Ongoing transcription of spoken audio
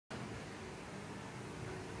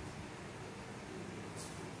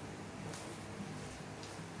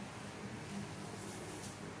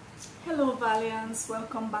Hello Valiants,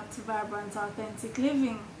 welcome back to Vibrant Authentic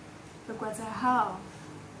Living. Look what I have.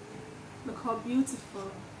 Look how beautiful.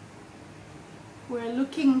 We're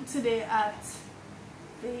looking today at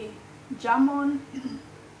the Jamun,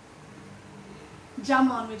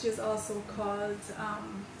 Jamun, which is also called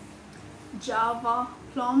Java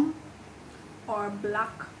plum or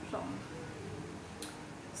black plum.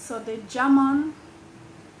 So the Jamun,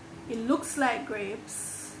 it looks like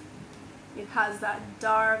grapes. It has that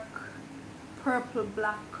dark purple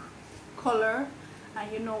black color,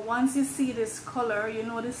 and you know, once you see this color, you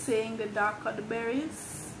know the saying, the darker the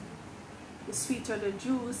berries, the sweeter the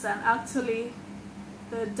juice. And actually,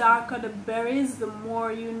 the darker the berries, the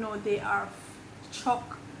more you know they are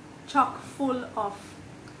chock full of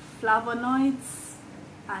flavonoids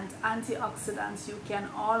and antioxidants. You can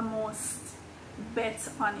almost bet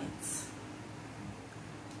on it.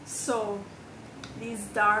 So these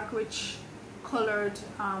dark, rich colored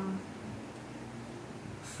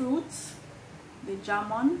fruits, the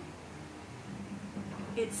Jamun,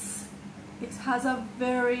 it has a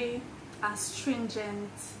very astringent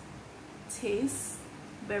taste,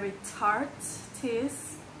 very tart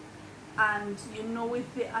taste. And you know,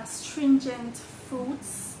 with the astringent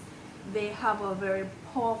fruits, they have a very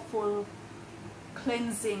powerful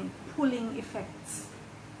cleansing, pulling effect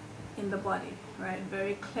in the body, right?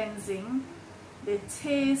 Very cleansing. The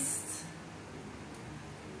taste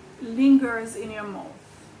lingers in your mouth,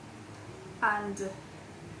 and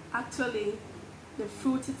actually the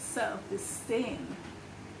fruit itself, the stain,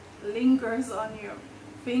 lingers on your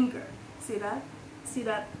finger. See that? See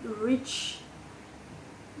that rich,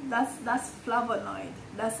 that's flavonoid.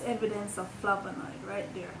 That's evidence of flavonoid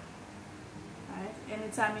right there. Right?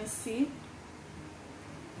 Anytime you see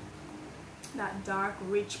that dark,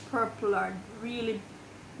 rich purple or really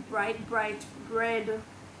bright red,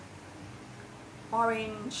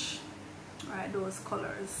 orange, right, those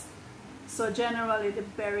colors. So generally the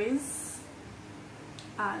berries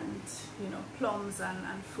and, you know, plums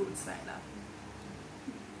and fruits like that.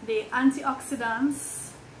 The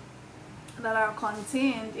antioxidants that are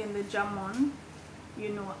contained in the Jamun, you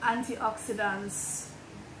know, antioxidants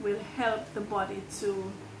will help the body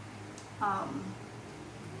to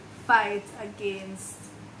fight against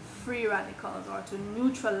free radicals, or to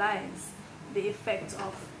neutralize the effect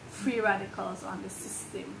of free radicals on the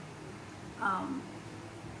system,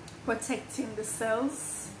 protecting the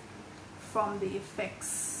cells from the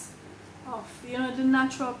effects of, you know, the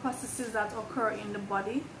natural processes that occur in the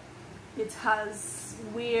body. It has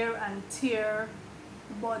wear and tear,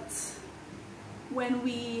 but when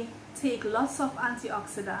we take lots of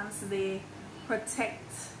antioxidants, they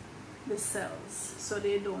protect the cells so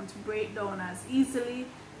they don't break down as easily,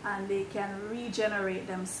 and they can regenerate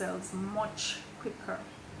themselves much quicker.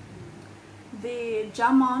 The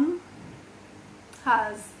Jamun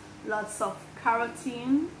has lots of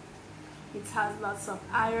carotene, it has lots of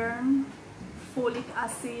iron, folic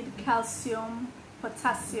acid, calcium,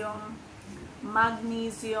 potassium,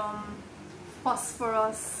 magnesium,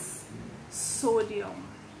 phosphorus, sodium,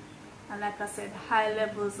 and like I said, high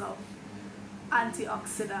levels of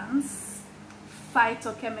antioxidants,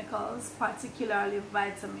 phytochemicals, particularly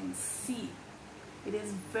vitamin C. It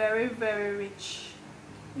is very rich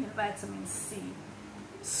in vitamin C.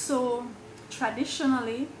 So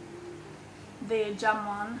traditionally, the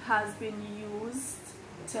Jamun has been used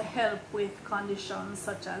to help with conditions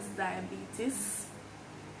such as diabetes,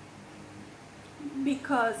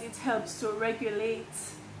 because it helps to regulate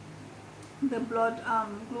the blood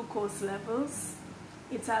glucose levels.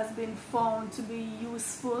 It has been found to be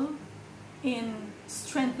useful in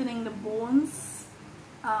strengthening the bones,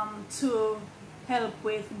 to help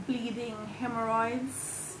with bleeding,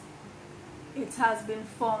 hemorrhoids. It has been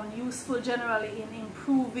found useful generally in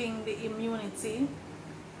improving the immunity.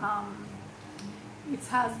 It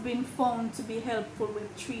has been found to be helpful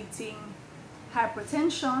with treating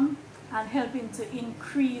hypertension and helping to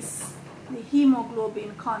increase the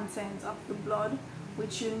hemoglobin content of the blood,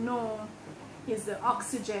 which you know is the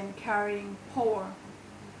oxygen carrying power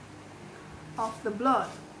of the blood.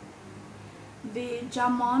 The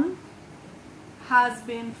Jamun has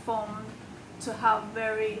been found to have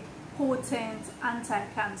very potent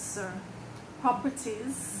anti-cancer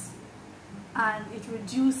properties, and it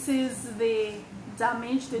reduces the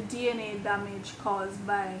damage, the DNA damage caused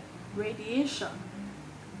by radiation.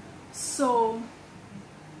 So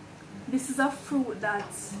this is a fruit that,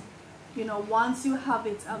 you know, once you have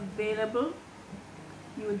it available,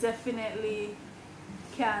 you definitely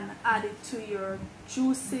can add it to your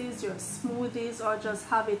juices, your smoothies, or just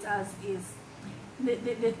have it as is.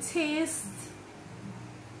 The taste,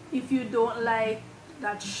 if you don't like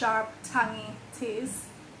that sharp tangy taste,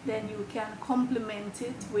 then you can complement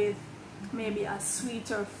it with maybe a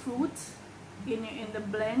sweeter fruit in the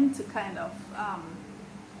blend to kind of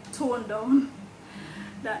tone down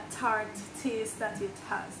that tart taste that it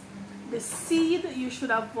has. The seed, you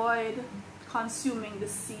should avoid consuming the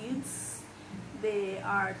seeds. They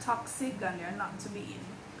are toxic and they're not to be eaten.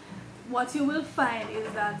 What you will find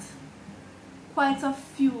is that quite a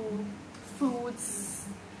few fruits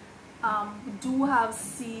do have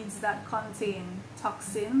seeds that contain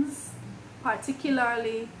toxins,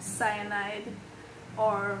 particularly cyanide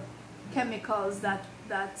or chemicals that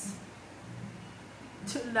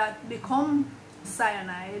become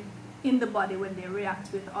cyanide in the body when they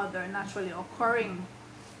react with other naturally occurring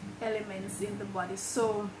elements in the body.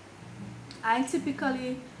 So I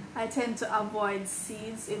tend to avoid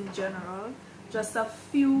seeds in general. Just a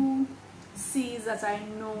few seeds that I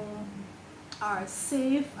know are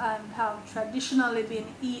safe and have traditionally been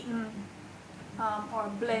eaten or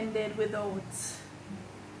blended without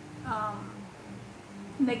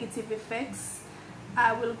negative effects,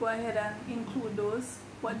 I will go ahead and include those.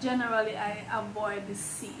 But generally I avoid the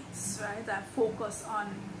seeds, right? I focus on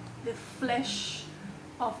the flesh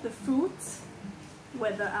of the fruit,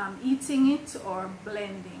 whether I'm eating it or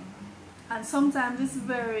blending. And sometimes it's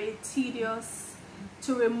very tedious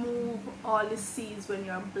to remove all the seeds when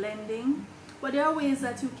you're blending, but there are ways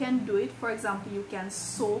that you can do it. For example, you can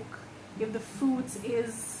soak. If the fruit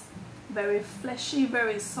is very fleshy,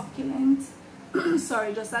 very succulent,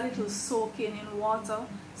 sorry, just a little soaking in water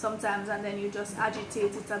sometimes, and then you just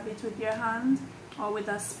agitate it a bit with your hand or with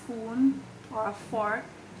a spoon or a fork,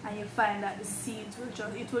 and you find that the seeds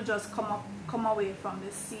will just come away from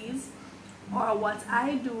the seeds. Or what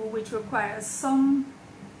I do, which requires some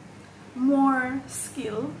more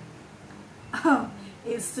skill,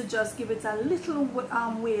 is to just give it a little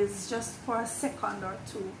whiz, just for a second or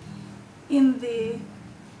two in the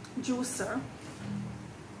juicer,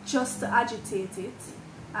 just to agitate it,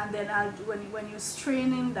 and then when you're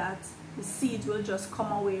straining that, the seeds will just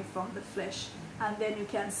come away from the flesh, and then you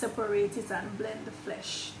can separate it and blend the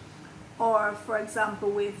flesh. Or for example,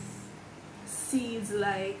 with seeds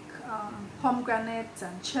like pomegranate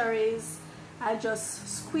and cherries, I just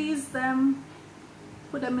squeeze them,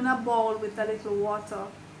 put them in a bowl with a little water,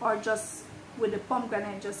 or just with the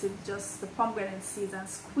pomegranate, just the pomegranate seeds, and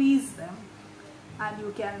squeeze them, and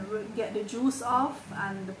you can get the juice off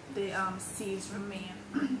and the seeds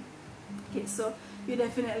remain. Okay, so you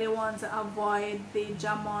definitely want to avoid the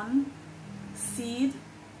Jamun seed,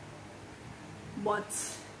 but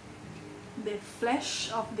the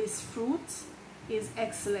flesh of this fruit is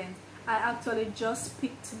excellent. I actually just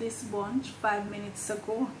picked this bunch 5 minutes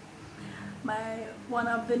ago. One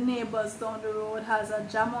of the neighbors down the road has a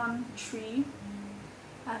Jamun tree,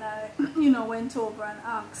 and I went over and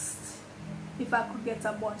asked if I could get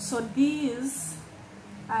a bunch. So these,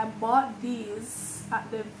 I bought these at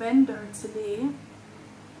the vendor today,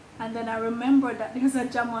 and then I remembered that there's a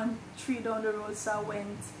Jamun tree down the road, so I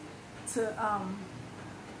went to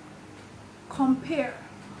compare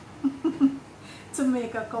to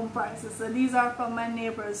make a comparison. So these are from my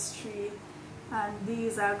neighbor's tree, and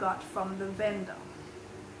these I got from the vendor.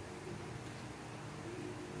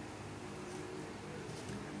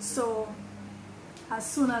 So as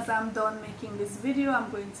soon as I'm done making this video, I'm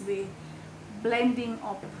going to be blending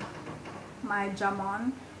up my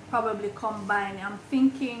Jamun, probably combining. I'm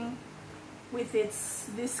thinking with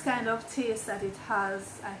this kind of taste that it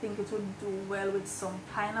has, I think it would do well with some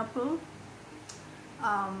pineapple,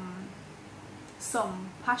 some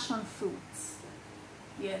passion fruits.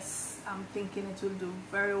 Yes, I'm thinking it will do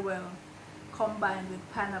very well combined with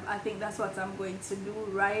pineapple. I think that's what I'm going to do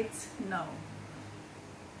right now.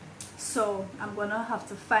 So I'm gonna have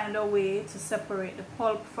to find a way to separate the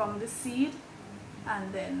pulp from the seed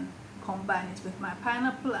and then combine it with my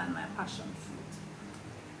pineapple and my passion fruit.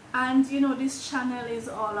 And this channel is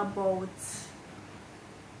all about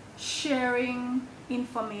sharing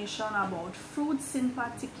information about fruits in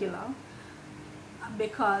particular,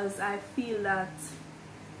 because I feel that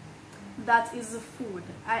is the food.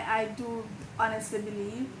 I do honestly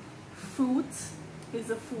believe fruit is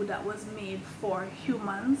a food that was made for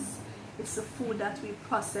humans. It's the food that we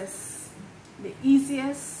process the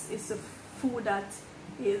easiest. It's a food that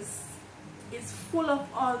is full of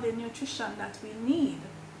all the nutrition that we need,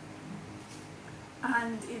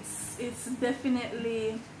 and it's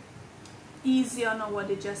definitely easy on our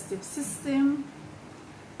digestive system,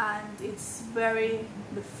 and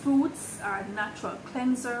the fruits are natural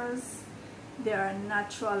cleansers, they are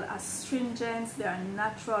natural astringents, they are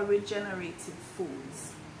natural regenerative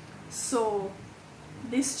foods. So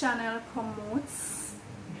this channel promotes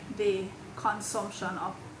the consumption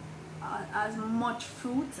of as much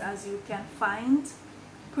fruit as you can find,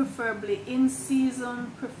 preferably in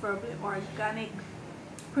season, preferably organic,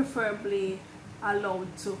 preferably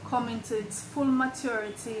allowed to come into its full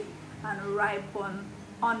maturity and ripen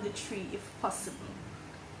on the tree if possible.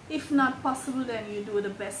 If not possible, then you do the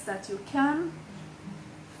best that you can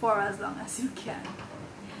for as long as you can.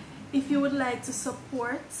 If you would like to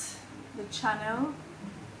support the channel,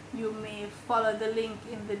 you may follow the link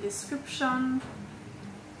in the description.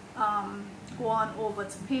 Go on over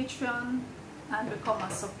to Patreon and become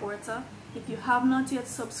a supporter. If you have not yet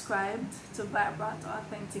subscribed to Vibrant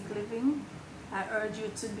Authentic Living, I urge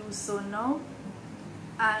you to do so now,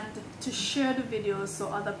 and to share the videos so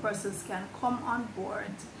other persons can come on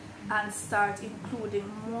board and start including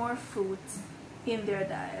more fruit in their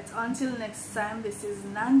diet. Until next time, this is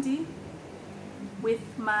Nandi with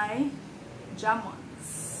my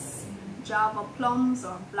Jamuns, Java plums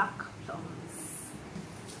or black plums.